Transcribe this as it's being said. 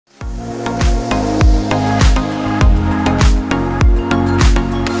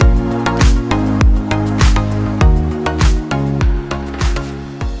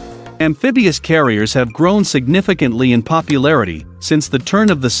Amphibious carriers have grown significantly in popularity. Since the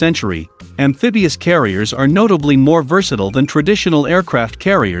turn of the century, amphibious carriers are notably more versatile than traditional aircraft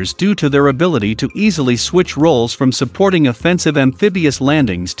carriers due to their ability to easily switch roles from supporting offensive amphibious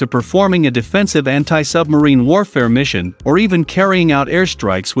landings to performing a defensive anti-submarine warfare mission or even carrying out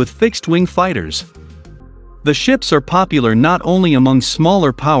airstrikes with fixed-wing fighters. The ships are popular not only among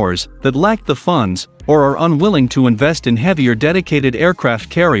smaller powers that lack the funds or are unwilling to invest in heavier dedicated aircraft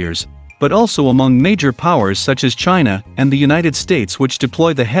carriers, but also among major powers such as China and the United States, which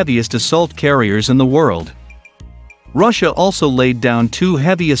deploy the heaviest assault carriers in the world. Russia also laid down 2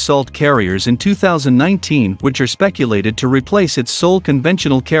 heavy assault carriers in 2019, which are speculated to replace its sole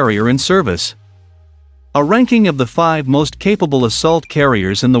conventional carrier in service. A ranking of the 5 most capable assault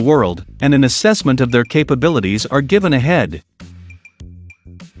carriers in the world and an assessment of their capabilities are given ahead.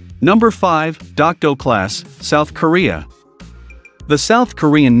 Number 5, Dokdo Class, South Korea. The South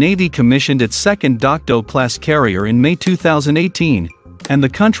Korean Navy commissioned its second Dokdo-class carrier in May 2018, and the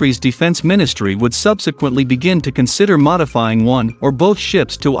country's defense ministry would subsequently begin to consider modifying one or both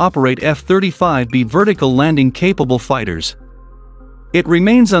ships to operate F-35B vertical landing-capable fighters. It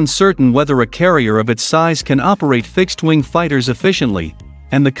remains uncertain whether a carrier of its size can operate fixed-wing fighters efficiently,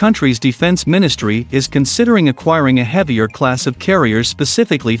 and the country's defense ministry is considering acquiring a heavier class of carriers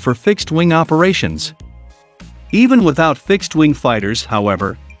specifically for fixed-wing operations. Even without fixed-wing fighters,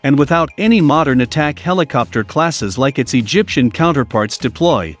 however, and without any modern attack helicopter classes like its Egyptian counterparts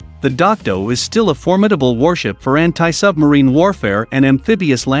deploy, the Dokdo is still a formidable warship for anti-submarine warfare and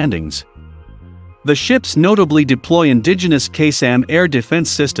amphibious landings. The ships notably deploy indigenous KSAM air defense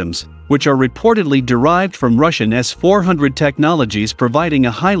systems, which are reportedly derived from Russian S-400 technologies, providing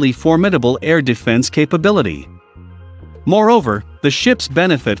a highly formidable air defense capability. Moreover, the ships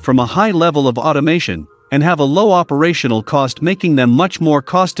benefit from a high level of automation and have a low operational cost, making them much more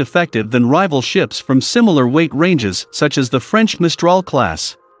cost-effective than rival ships from similar weight ranges such as the French Mistral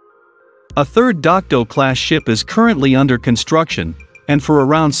class. A third Dokdo-class ship is currently under construction, and for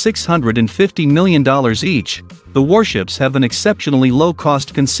around $650 million each, the warships have an exceptionally low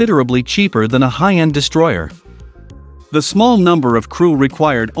cost, considerably cheaper than a high-end destroyer. The small number of crew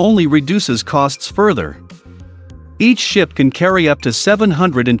required only reduces costs further. Each ship can carry up to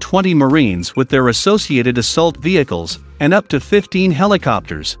 720 Marines with their associated assault vehicles, and up to 15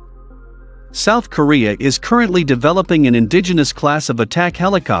 helicopters. South Korea is currently developing an indigenous class of attack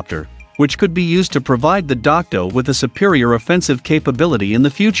helicopter, which could be used to provide the Dokdo with a superior offensive capability in the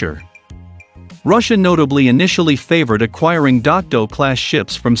future. Russia notably initially favored acquiring Dokdo-class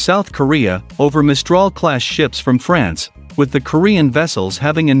ships from South Korea over Mistral-class ships from France, with the Korean vessels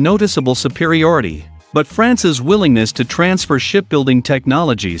having a noticeable superiority. But France's willingness to transfer shipbuilding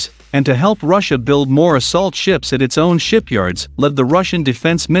technologies and to help Russia build more assault ships at its own shipyards led the Russian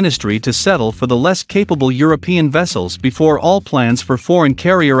Defense Ministry to settle for the less capable European vessels before all plans for foreign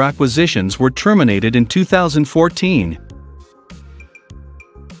carrier acquisitions were terminated in 2014.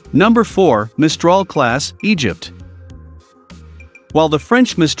 Number 4, Mistral Class, Egypt. While the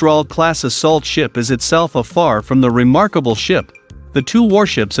French Mistral class assault ship is itself a far from the remarkable ship, the 2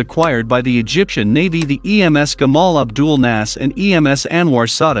 warships acquired by the Egyptian Navy, the EMS Gamal Abdul Nas and EMS Anwar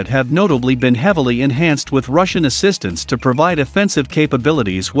Sadat, have notably been heavily enhanced with Russian assistance to provide offensive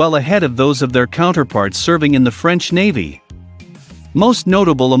capabilities well ahead of those of their counterparts serving in the French Navy. Most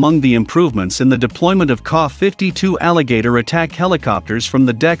notable among the improvements in the deployment of Ka-52 Alligator attack helicopters from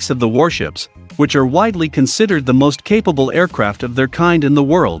the decks of the warships, which are widely considered the most capable aircraft of their kind in the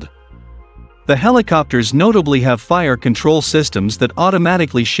world. The helicopters notably have fire control systems that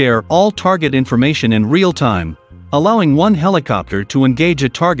automatically share all target information in real time, allowing one helicopter to engage a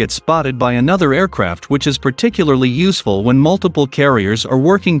target spotted by another aircraft, which is particularly useful when multiple carriers are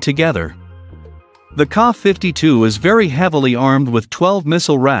working together. The Ka-52 is very heavily armed with 12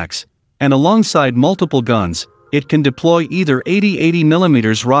 missile racks, and alongside multiple guns, it can deploy either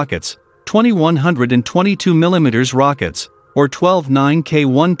 80mm rockets, 2122mm rockets, or 12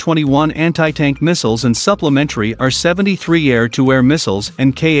 9K-121 anti-tank missiles and supplementary R-73 air-to-air missiles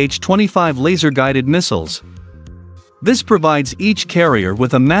and Kh-25 laser-guided missiles. This provides each carrier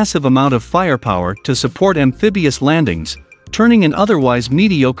with a massive amount of firepower to support amphibious landings, turning an otherwise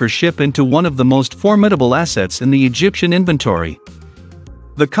mediocre ship into one of the most formidable assets in the Egyptian inventory.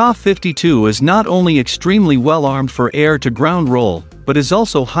 The Ka-52 is not only extremely well armed for air-to-ground role, but is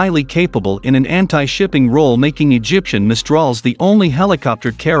also highly capable in an anti-shipping role, making Egyptian Mistrals the only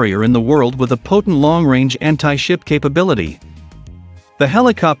helicopter carrier in the world with a potent long-range anti-ship capability. The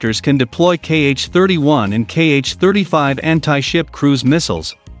helicopters can deploy Kh-31 and Kh-35 anti-ship cruise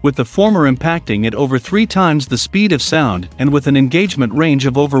missiles, with the former impacting at over 3 times the speed of sound and with an engagement range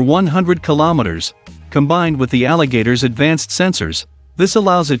of over 100 kilometers. Combined with the Alligator's advanced sensors, this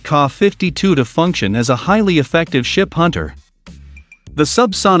allows it Ka-52 to function as a highly effective ship hunter. The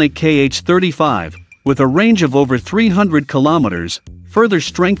subsonic KH-35, with a range of over 300 kilometers, further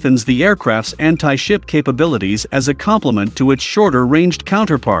strengthens the aircraft's anti-ship capabilities as a complement to its shorter-ranged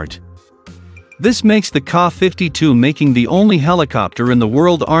counterpart. This makes the Ka-52 making the only helicopter in the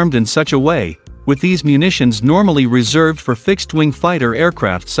world armed in such a way, with these munitions normally reserved for fixed-wing fighter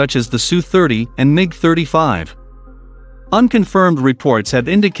aircraft such as the Su-30 and MiG-35. Unconfirmed reports have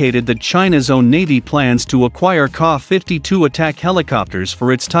indicated that China's own Navy plans to acquire Ka-52 attack helicopters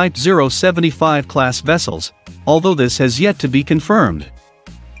for its Type 075 class vessels, although this has yet to be confirmed.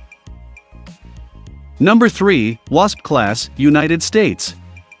 Number 3, Wasp class, United States.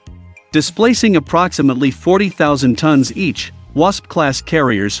 Displacing approximately 40,000 tons each, Wasp-class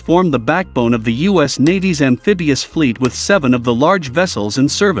carriers form the backbone of the U.S. Navy's amphibious fleet with 7 of the large vessels in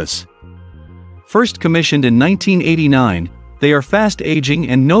service. First commissioned in 1989, they are fast-aging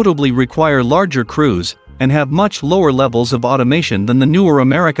and notably require larger crews, and have much lower levels of automation than the newer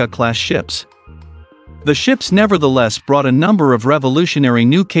America-class ships. The ships nevertheless brought a number of revolutionary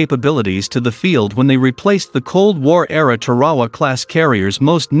new capabilities to the field when they replaced the Cold War-era Tarawa-class carriers,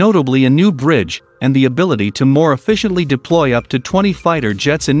 most notably a new bridge, and the ability to more efficiently deploy up to 20 fighter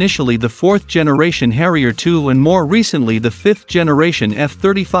jets, initially the 4th-generation Harrier II and more recently the 5th-generation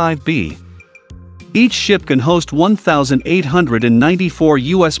F-35B. Each ship can host 1,894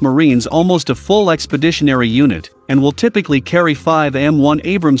 U.S. Marines, almost a full expeditionary unit, and will typically carry 5 M1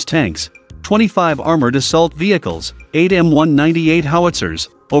 Abrams tanks, 25 armored assault vehicles, 8 M198 howitzers,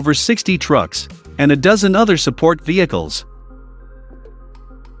 over 60 trucks, and a dozen other support vehicles.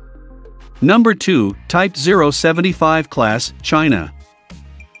 Number 2, Type 075 class, China.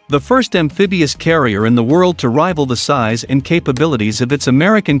 The first amphibious carrier in the world to rival the size and capabilities of its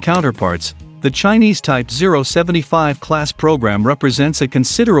American counterparts, the Chinese Type 075 class program represents a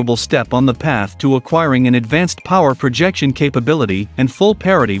considerable step on the path to acquiring an advanced power projection capability and full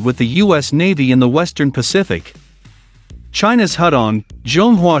parity with the U.S. Navy in the Western Pacific. China's Hudong,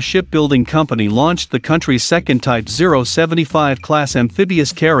 Zhonghua Shipbuilding Company launched the country's second Type 075 class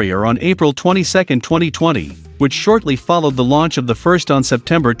amphibious carrier on April 22, 2020, which shortly followed the launch of the first on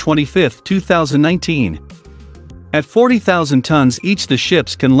September 25, 2019. At 40,000 tons each, the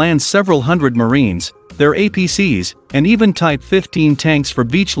ships can land several hundred Marines, their APCs, and even Type 15 tanks for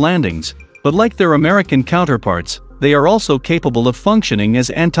beach landings, but like their American counterparts, they are also capable of functioning as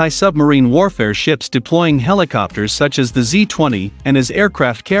anti-submarine warfare ships, deploying helicopters such as the Z-20 and as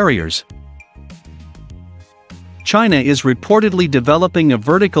aircraft carriers. China is reportedly developing a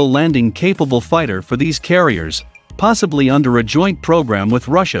vertical landing-capable fighter for these carriers, possibly under a joint program with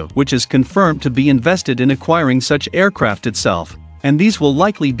Russia, which is confirmed to be invested in acquiring such aircraft itself, and these will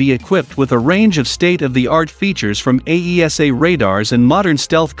likely be equipped with a range of state-of-the-art features from AESA radars and modern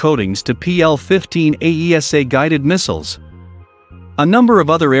stealth coatings to PL-15 AESA guided missiles. A number of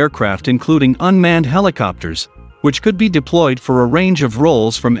other aircraft, including unmanned helicopters, which could be deployed for a range of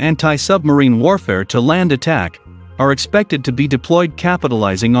roles from anti-submarine warfare to land attack, are expected to be deployed,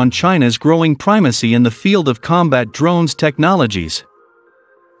 capitalizing on China's growing primacy in the field of combat drones technologies.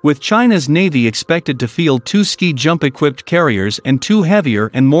 With China's Navy expected to field 2 ski jump-equipped carriers and 2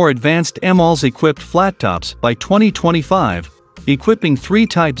 heavier and more advanced MALS-equipped flat-tops by 2025, equipping 3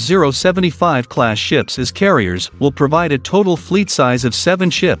 Type 075 class ships as carriers will provide a total fleet size of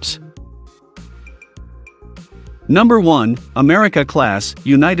 7 ships. Number 1, America class,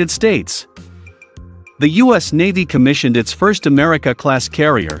 United States. The U.S. Navy commissioned its first America-class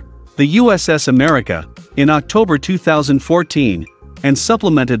carrier, the USS America, in October 2014, and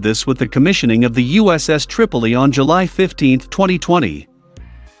supplemented this with the commissioning of the USS Tripoli on July 15, 2020.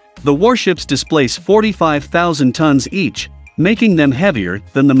 The warships displace 45,000 tons each, making them heavier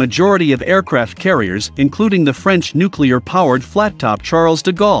than the majority of aircraft carriers, including the French nuclear-powered flat-top Charles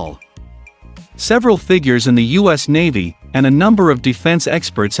de Gaulle. Several figures in the U.S. Navy and a number of defense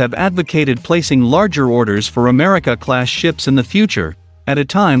experts have advocated placing larger orders for America-class ships in the future, at a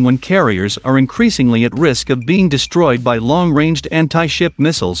time when carriers are increasingly at risk of being destroyed by long-ranged anti-ship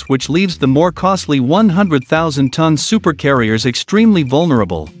missiles, which leaves the more costly 100,000-ton supercarriers extremely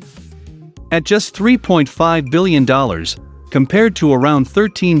vulnerable. At just $3.5 billion, compared to around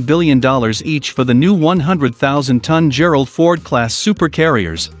 $13 billion each for the new 100,000-ton Gerald Ford-class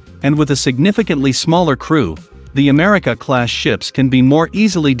supercarriers, and with a significantly smaller crew, the America-class ships can be more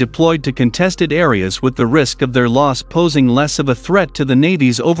easily deployed to contested areas, with the risk of their loss posing less of a threat to the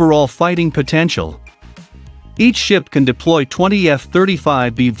Navy's overall fighting potential. Each ship can deploy 20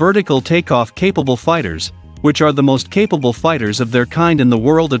 F-35B vertical takeoff-capable fighters, which are the most capable fighters of their kind in the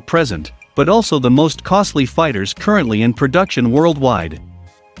world at present, but also the most costly fighters currently in production worldwide.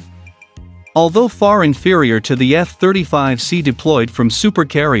 Although far inferior to the F-35C deployed from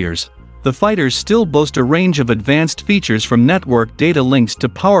supercarriers, the fighters still boast a range of advanced features from network data links to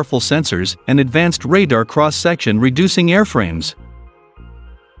powerful sensors and advanced radar cross-section reducing airframes.